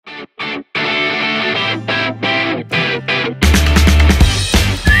Hey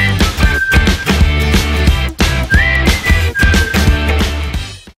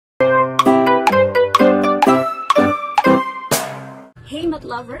math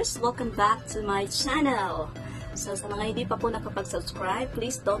lovers! Welcome back to my channel! So sa mga hindi pa po nakapag-subscribe,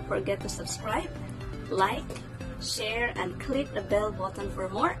 please don't forget to subscribe, like, share, and click the bell button for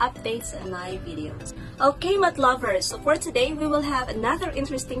more updates on my videos. Okay math lovers, so for today we will have another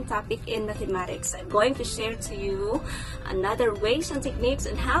interesting topic in mathematics. I'm going to share to you another ways and techniques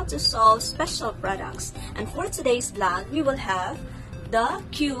on how to solve special products. And for today's vlog, we will have the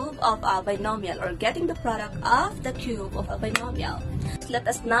cube of a binomial, or getting the product of the cube of a binomial. Let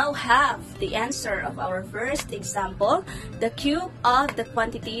us now have the answer of our first example. The cube of the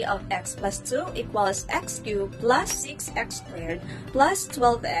quantity of x plus 2 equals x cubed plus 6x squared plus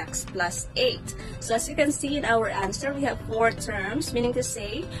 12x plus 8. So as you can see in our answer, we have 4 terms, meaning to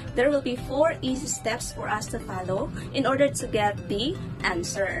say there will be 4 easy steps for us to follow in order to get the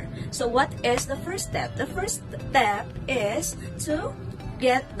answer. So what is the first step? The first step is to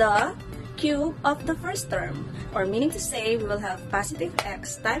get the cube of the first term, or meaning to say we will have positive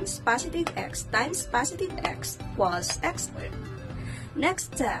x times positive x times positive x equals x squared.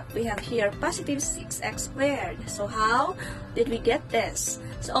 Next step, we have here positive 6x squared. So how did we get this?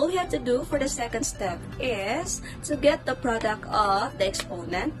 So all we have to do for the second step is to get the product of the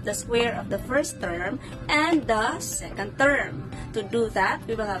exponent, the square of the first term, and the second term. To do that,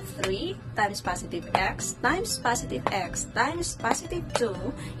 we will have 3 times positive x times positive x times positive 2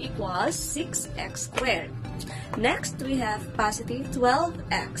 equals 6x squared. Next, we have positive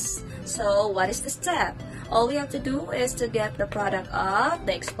 12x. So what is the step? All we have to do is to get the product of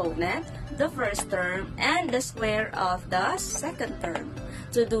the exponent, the first term, and the square of the second term.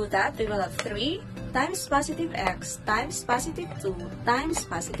 To do that, we will have 3 times positive x times positive 2 times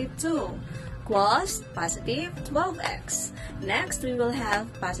positive 2 equals positive 12x. Next, we will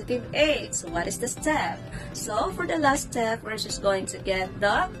have positive 8. So what is the step? So for the last step, we're just going to get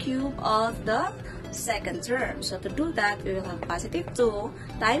the cube of the second term. So to do that, we will have positive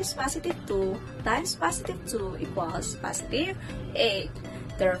 2 times positive 2 times positive 2 equals positive 8.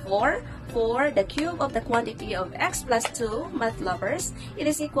 Therefore, for the cube of the quantity of x plus 2, math lovers, it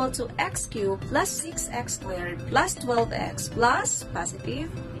is equal to x cubed plus 6x squared plus 12x plus positive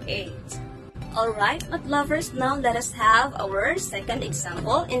 8. Alright, math lovers, now let us have our second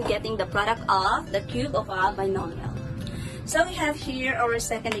example in getting the product of the cube of a binomial. So we have here our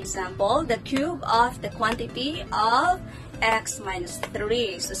second example, the cube of the quantity of x minus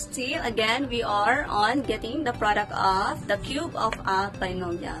 3. So still, again, we are on getting the product of the cube of a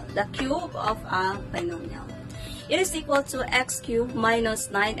binomial. The cube of a binomial. It is equal to x cubed minus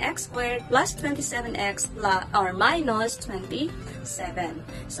 9x squared plus 27x plus, or minus 27.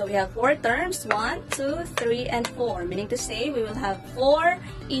 So we have 4 terms, 1, 2, 3, and 4. Meaning to say we will have 4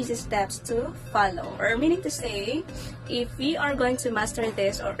 easy steps to follow. Or meaning to say, if we are going to master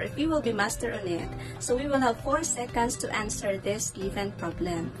this, or if we will be master on it, so we will have 4 seconds to answer this given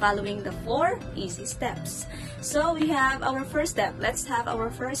problem, following the 4 easy steps. So we have our first step. Let's have our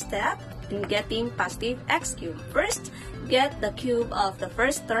first step in getting positive x cubed. First, get the cube of the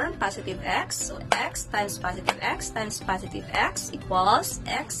first term, positive x. So x times positive x times positive x equals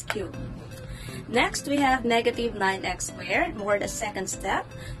x cubed. Next, we have negative 9x squared, or the second step.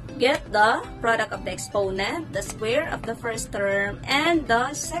 Get the product of the exponent, the square of the first term, and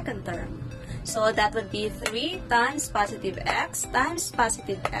the second term. So that would be 3 times positive x times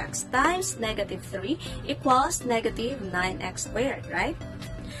positive x times negative 3 equals negative 9x squared, right?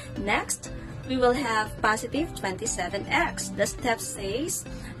 Next, we will have positive 27x. The step says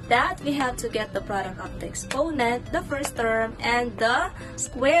that we have to get the product of the exponent, the first term, and the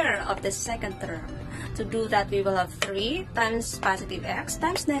square of the second term. To do that, we will have 3 times positive x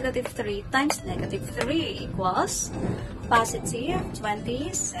times negative 3 times negative 3 equals positive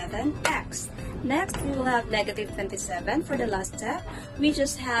 27x. Next, we will have negative 27 for the last step. We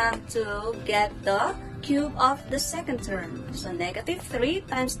just have to get the cube of the second term. So negative 3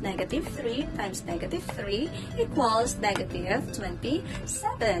 times negative 3 times negative 3 equals negative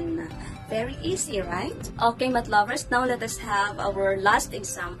 27. Very easy, right? Okay, math lovers, now let us have our last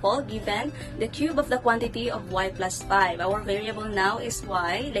example given the cube of the quantity of y plus 5. Our variable now is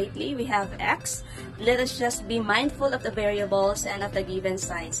y. Lately, we have x. Let us just be mindful of the variables and of the given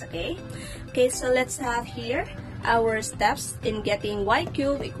signs, okay? Okay, so let's have here our steps in getting y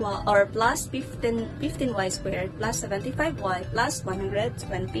cubed equal or plus 15y squared plus 75y plus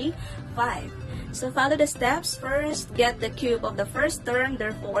 125. So follow the steps. First, get the cube of the first term,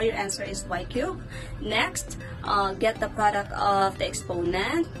 therefore your answer is y cubed. Next, get the product of the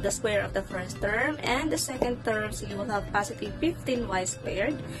exponent, the square of the first term, and the second term, so you will have positive 15y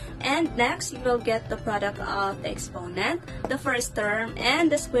squared. And next, you will get the product of the exponent, the first term,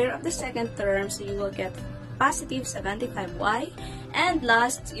 and the square of the second term, so you will get positive 75y. And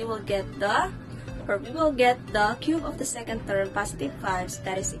last, you will get we will get the cube of the second term, positive 5, so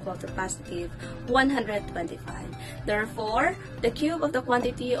that is equal to positive 125. Therefore, the cube of the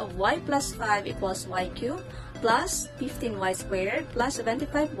quantity of y plus 5 equals y cubed plus 15y squared plus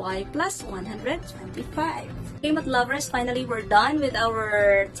 75y plus 125. Okay, math lovers, finally we're done with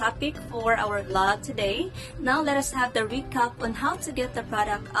our topic for our vlog today. Now let us have the recap on how to get the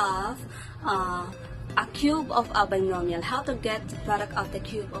product of a cube of a binomial. How to get the product of the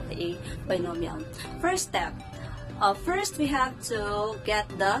cube of a binomial. First step. First, we have to get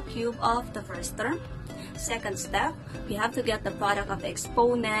the cube of the first term. Second step, we have to get the product of the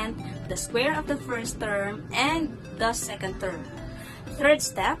exponent, the square of the first term, and the second term. Third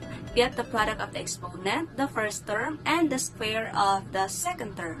step, get the product of the exponent, the first term, and the square of the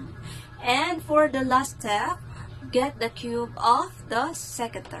second term. And for the last step, get the cube of the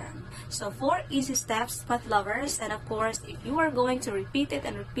second term. So 4 easy steps, math lovers, and of course, if you are going to repeat it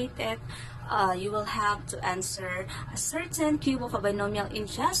and repeat it, you will have to answer a certain cube of a binomial in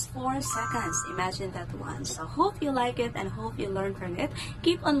just 4 seconds. Imagine that one. So hope you like it and hope you learn from it.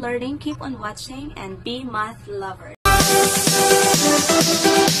 Keep on learning, keep on watching, and be math lovers.